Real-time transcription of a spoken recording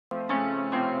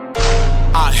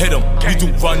hit him. We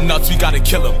do run nuts, we gotta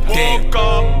kill him.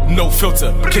 Damn, no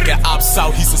filter, kicking ops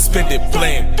out, he suspended.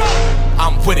 Blam,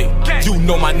 I'm with it. You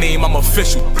know my name, I'm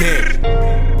official.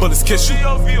 Damn, bullets kiss you.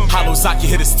 Holozaki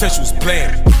hit his tissues.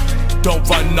 Blam. Don't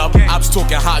run up, ops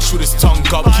talking hot, shoot his tongue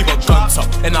up, keep a gun tuck.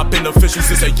 And I've been official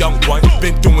since a young one,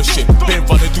 been doing shit, been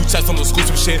running through checks on the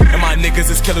exclusive shit. And my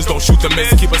niggas is killers, don't shoot the miss.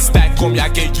 Keep a stack on me, I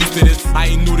get used to this. I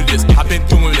ain't new to this, I've been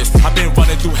doing this. I've been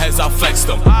running through heads, I flex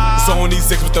them. So on these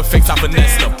dicks with the fakes, I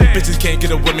finesse them. Bitches can't get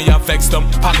it with me, I vex them.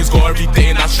 Pockets go every day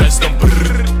and I stress them.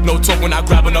 Brrr. No talk when I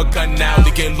grabbing a gun now.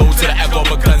 They get low to the echo of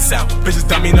a gun sound. Bitches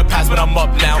done me in the past, but I'm up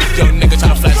now. Young nigga try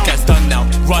to flash cats done now.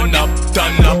 Run up,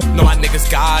 done up. Know my niggas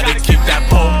got it, keep that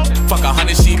pole. Fuck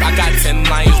 100 sheep, I got 10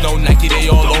 lions, no Nike, they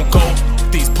all on go.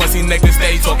 These pussy niggas,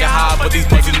 they talking high, but these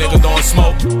pussy niggas don't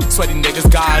smoke. Sweaty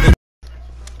niggas got it.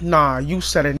 Nah, you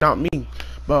said it, not me.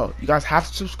 But you guys have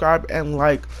to subscribe and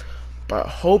like. But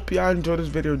hope y'all enjoyed this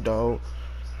video though.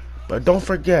 But don't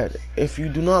forget, if you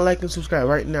do not like and subscribe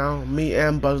right now, me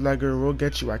and Buzzlegger will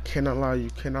get you. I cannot lie, you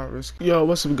cannot risk it. Yo,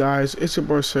 what's up guys, it's your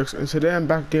boy 6, and today I'm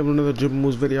back giving another dribble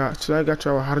moves video. Today I got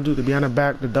y'all how to do the behind the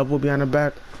back, the double behind the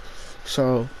back.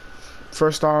 So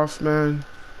first off, man,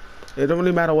 it don't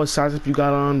really matter what size up you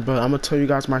got on, but I'm gonna tell you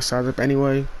guys my size up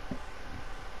anyway.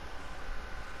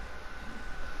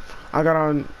 I got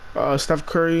on Steph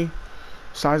Curry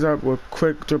size up with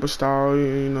quick dribble style,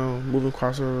 you know, moving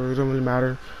crossover. It don't really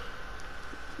matter.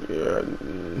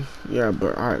 Yeah,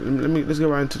 but alright, let's get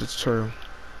right into the tutorial.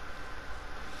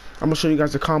 I'm gonna show you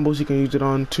guys the combos you can use it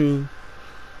on too,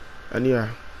 and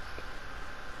yeah.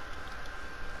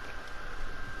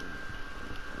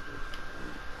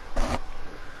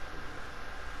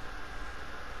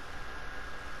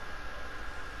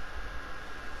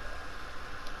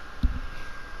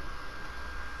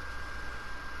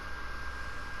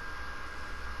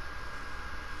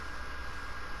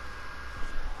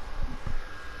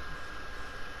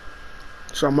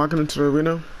 So I'm walking into the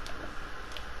arena.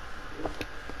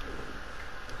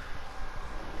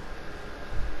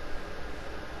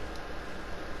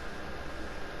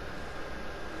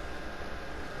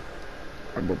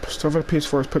 Stuff at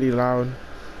PS4 is pretty loud.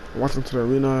 I walked into the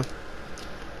arena.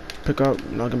 Pick up,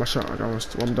 and I'll get my shot. I got one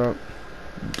warmed up.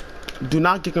 Do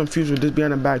not get confused with this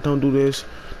behind the back. Don't do this.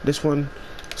 This one,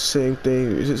 same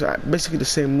thing. It's basically the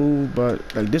same move, but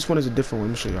like this one is a different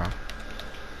one. Let me show y'all.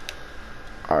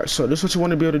 Alright, so this is what you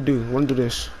want to be able to do. You want to do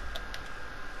this.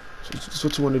 So this is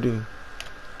what you want to do.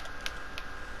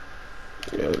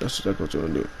 Yeah, that's exactly what you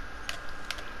want to do.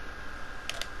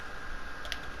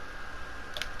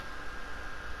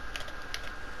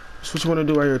 That's what you want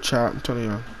to do right here, chat. I'm telling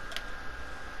y'all.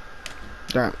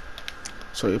 That.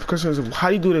 So your question is, how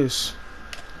do you do this?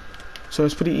 So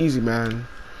it's pretty easy, man.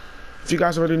 If you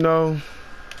guys already know,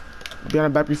 behind the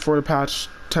back before the patch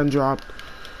 10 dropped,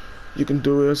 you can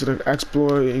do it as an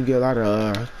exploit and get a lot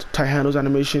of tight handles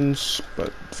animations.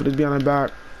 But for this behind the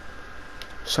back,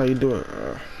 that's how you do it.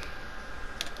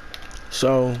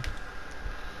 So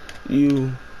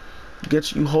you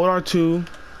hold R2.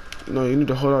 You know, you need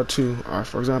to hold R2. Alright,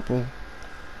 for example,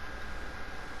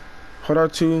 hold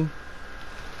R2.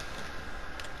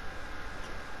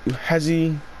 You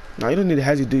hezzy. No, you don't need a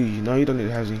hezzy, do you? No, you don't need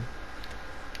a hezzy.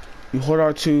 You hold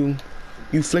R2.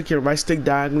 You flick your right stick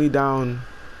diagonally down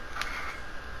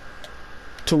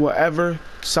to whatever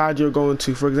side you're going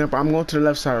to. For example, I'm going to the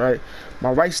left side, right?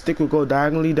 My right stick will go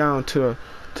diagonally down to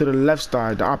the left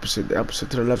side, the opposite to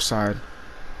the left side.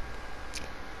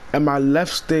 And my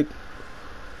left stick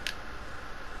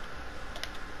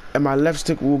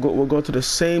will go to the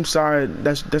same side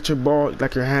that your ball,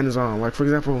 like your hand is on. Like for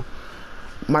example,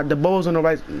 the ball is on the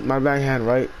right, my right hand,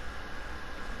 right?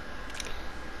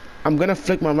 I'm gonna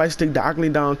flick my right stick diagonally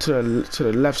down to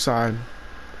the left side,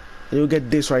 and you'll get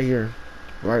this right here,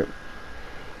 right?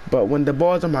 But when the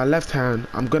ball is on my left hand,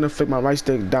 I'm gonna flick my right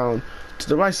stick down to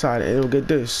the right side, and you'll get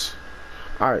this.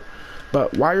 All right,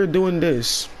 but while you're doing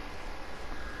this,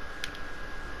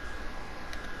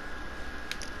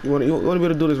 you want to be able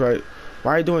to do this, right?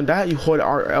 While you're doing that, you hold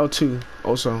L2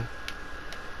 also.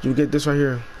 You get this right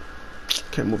here.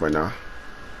 Can't move right now.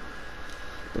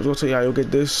 Let's go to y'all. You'll get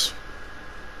this.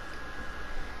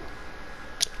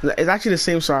 It's actually the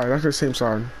same side. It's actually the same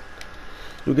side.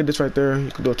 You'll get this right there.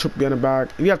 You can do a triple behind the back.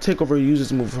 If you have takeover, you use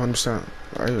this move 100%.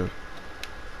 Right here.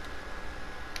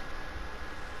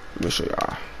 Let me show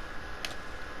y'all.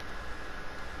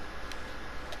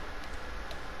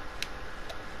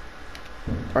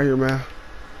 Right here, man.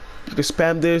 You can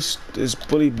spam this. It's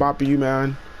fully bopping you,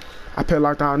 man. I play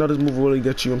lockdown. I know this move will really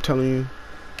get you. I'm telling you.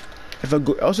 If I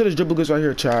go, also this dribble goes right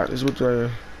here, chat. This looks right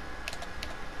here.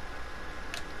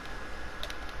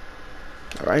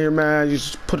 Right here, man. You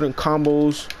just put it in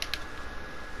combos.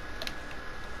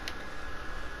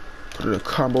 Put it in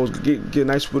combos. Get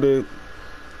nice with it.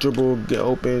 Dribble. Get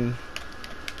open.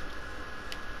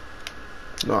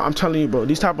 No, I'm telling you, bro.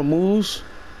 These type of moves,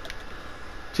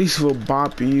 these will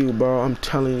bop you, bro. I'm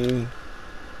telling you.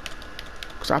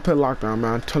 Cause I play lockdown,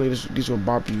 man. I'm telling you, these will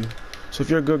bop you. So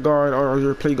if you're a good guard or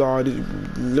you're a play guard,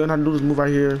 learn how to do this move right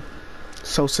here.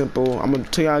 So simple. I'm gonna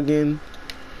tell y'all again.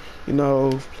 You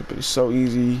know, it's so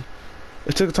easy.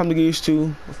 It took time to get used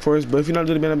to, of course, but if you're not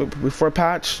doing it before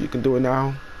patch, you can do it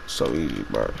now. So easy,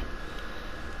 bro.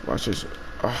 Watch this.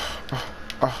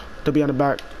 To be on the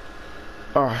back.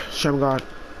 Shame God.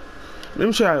 Let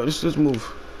me show you this move.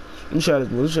 Let me show you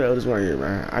this move. Let me show you this right here,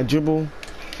 man. I dribble,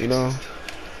 you know.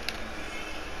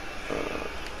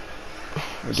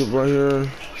 I dribble right here.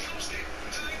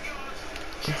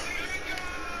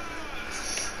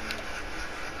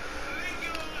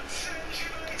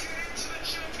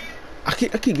 I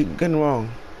keep getting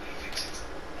wrong.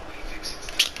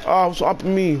 Oh, it's up to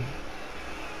me.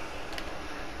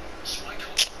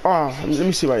 Let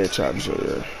me see right here, chat. So,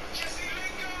 yeah.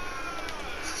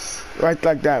 Right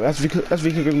like that. That's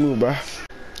good move, bro.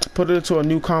 Put it into a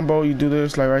new combo. You do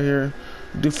this like right here.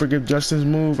 Do forgive Justin's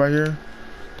move right here.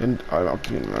 Then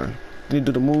then you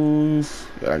do the move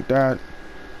like that.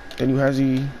 Then you have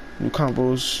the new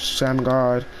combos. Sam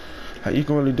God. Like you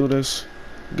can really do this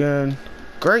again.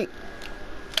 Great.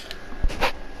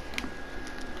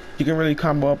 You can really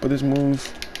combo up with this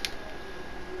move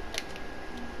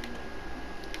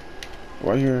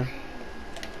right here.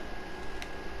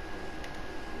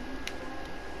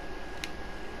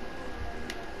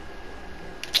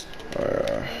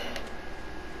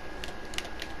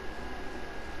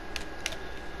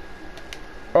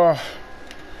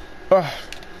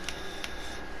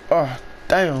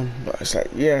 Damn, but it's like,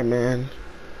 yeah, man.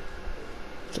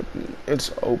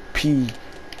 It's OP. To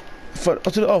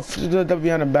the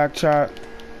behind the back shot.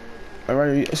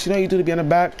 Alright, so you know you do the behind the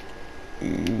back.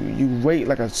 You wait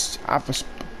like after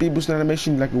speed boost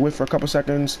animation, like you wait for a couple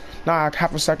seconds. Nah, like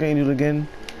half a second, you do it again.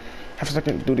 Half a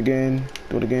second, do it again.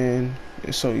 Do it again.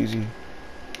 It's so easy.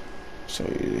 So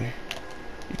easy.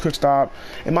 You quick stop.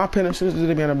 In my opinion, as soon as you do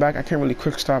the behind the back, I can't really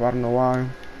quick stop. I don't know why.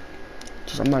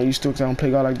 Just I'm not used to it because I don't play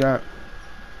God like that.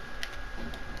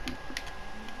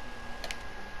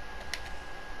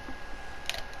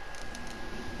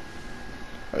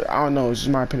 I don't know, it's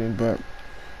just my opinion, but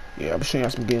yeah, I'm showing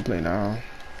y'all some gameplay now.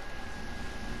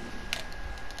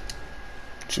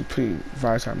 It's a pretty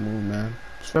versatile move, man.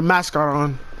 The mascot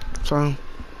on, so. I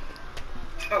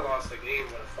lost the game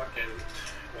with a fucking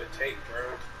take, bro.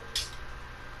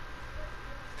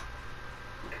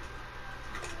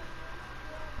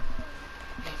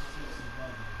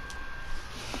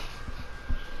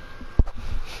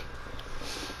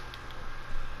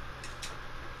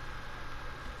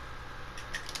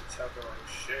 Talking like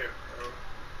shit, bro.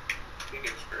 He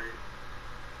gets green.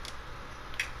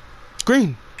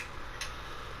 Green.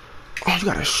 Oh, you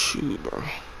gotta shoot, bro.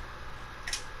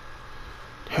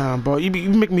 Yeah, bro. You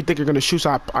make me think you're gonna shoot,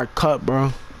 so I cut,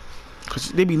 bro.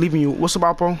 Cause they be leaving you. What's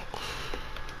about, bro?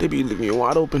 They be leaving you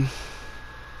wide open.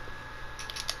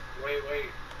 Wait.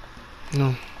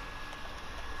 No.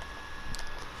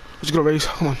 Let's go, race.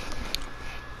 Come on.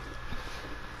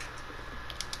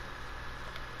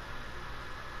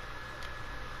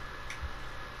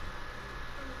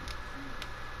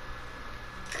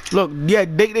 Look, yeah,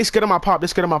 they scared of my pop. They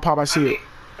scared of my pop. I see it.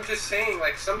 I'm just saying,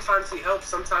 like, sometimes he helps,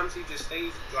 sometimes he just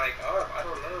stays, like, up. I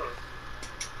don't know.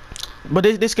 But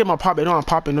they scared my pop. They know I'm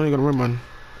popping. They're gonna rim run.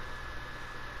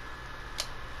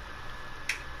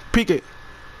 Peek it.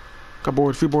 Got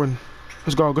board. Free board.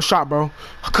 Let's go. Good shot, bro.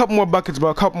 A couple more buckets,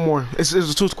 bro. A couple more. It's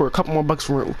a 2 score. A couple more buckets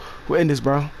for it. We'll end this,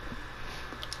 bro.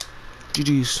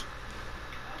 GG's.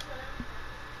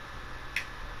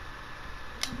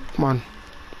 Come on.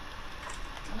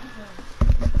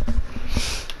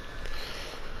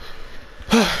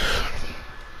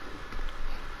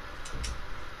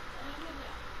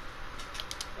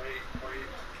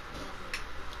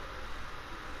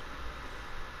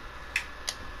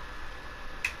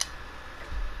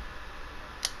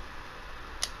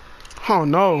 Oh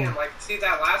no. Damn, like, see,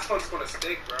 that last one's gonna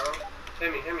stick, bro.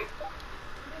 Hit me.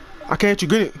 I can't hit you.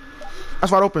 Get it.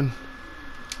 That's wide open.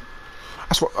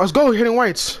 Let's go. Hitting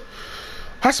whites.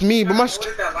 That's me, but my. What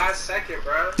is that last second,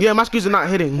 bro? Yeah, my skis are not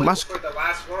hitting. Wait for the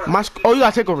last one. Oh, you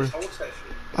gotta take over. Hold that shit.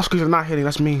 My skis are not hitting.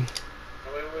 That's me.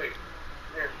 Oh, wait.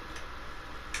 Here.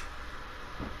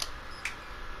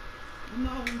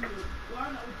 No.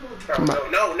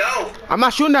 I'm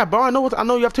not shooting that, bro. I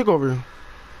know you have takeover.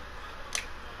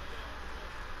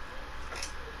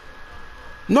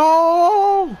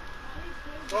 No!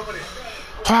 Open it.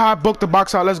 I booked the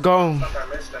box out. Let's go. Fuck, I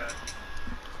missed that.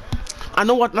 I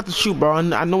know what not to shoot, bro.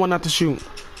 I know what not to shoot.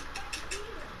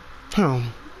 Damn,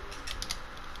 man.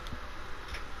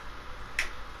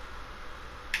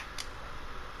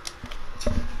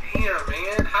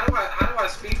 How do I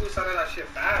speed boost out of that shit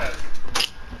fast?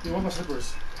 Dude, where's my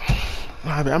slippers?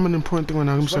 I'm an important thing right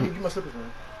now. Give me my slippers,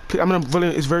 man.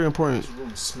 It's very important. This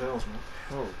room smells, man.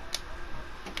 Oh.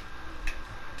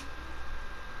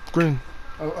 Green.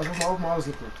 I want my other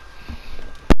slipper.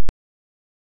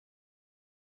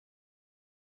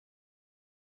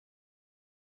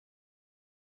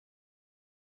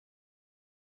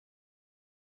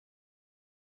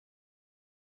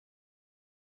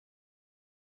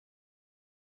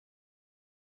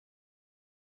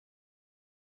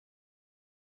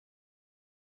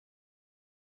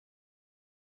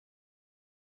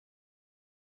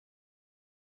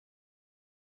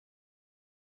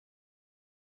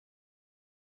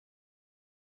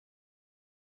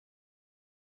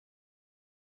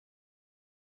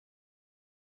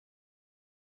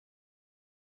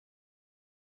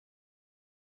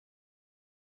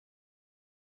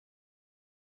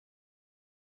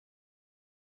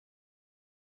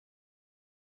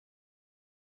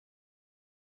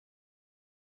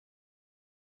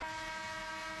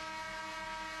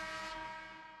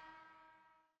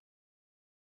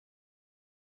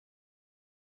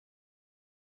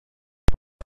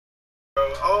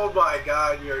 Bro, oh my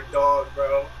god, you're a dog,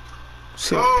 bro.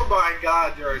 So, Oh my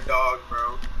god, you're a dog,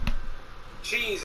 bro. Jesus.